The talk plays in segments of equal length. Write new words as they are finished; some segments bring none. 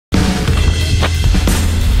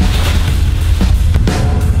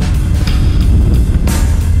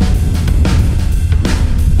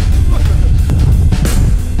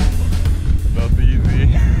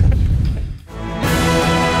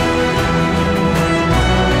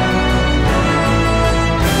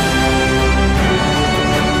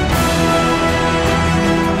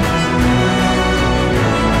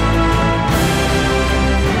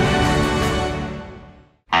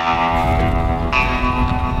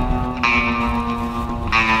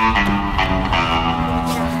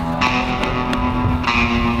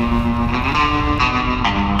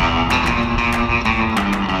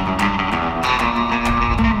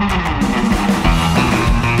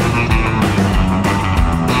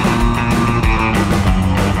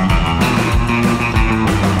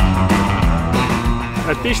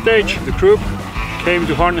this stage, the group came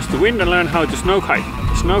to harness the wind and learn how to snowkite.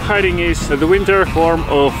 Snowkiting is the winter form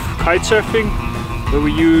of kite surfing, where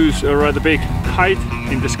we use a rather big kite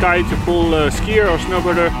in the sky to pull a skier or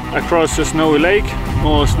snowboarder across a snowy lake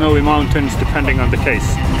or snowy mountains, depending on the case.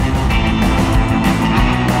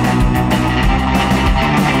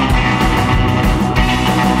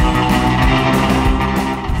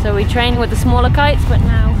 So we trained with the smaller kites, but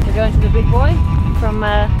now we're going to the big boy from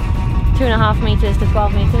 2.5 meters to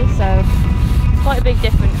 12 meters. So it's quite a big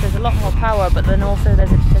difference. There's a lot more power, but then also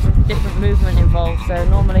there's a different movement involved. So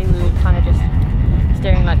normally we would kind of just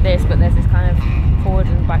steering like this, but there's this kind of forward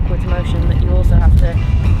and backwards motion that you also have to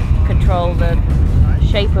control the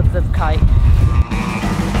shape of the kite.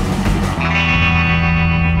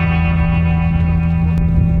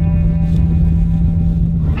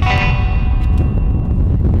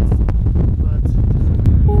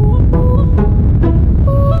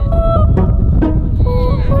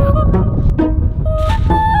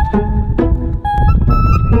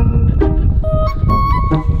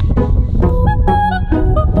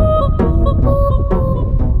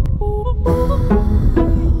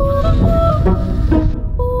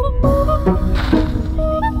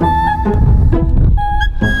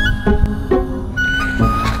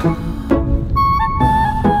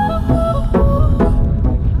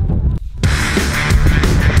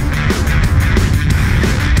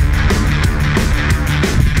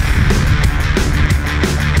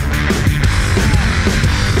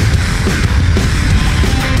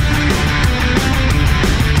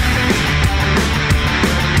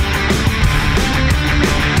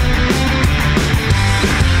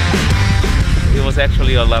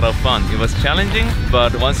 Actually a lot of fun. It was challenging,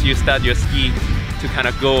 but once you start your ski to kind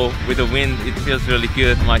of go with the wind, it feels really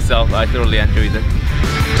good. Myself, I thoroughly enjoyed it.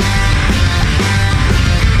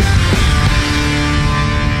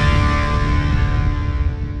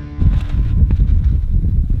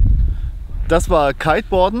 Das war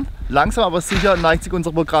Kiteboarden. Langsam aber sicher neigt sich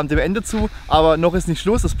unser Programm dem Ende zu, aber noch ist nicht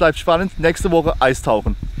Schluss, es bleibt spannend. Nächste Woche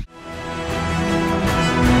Eistauchen.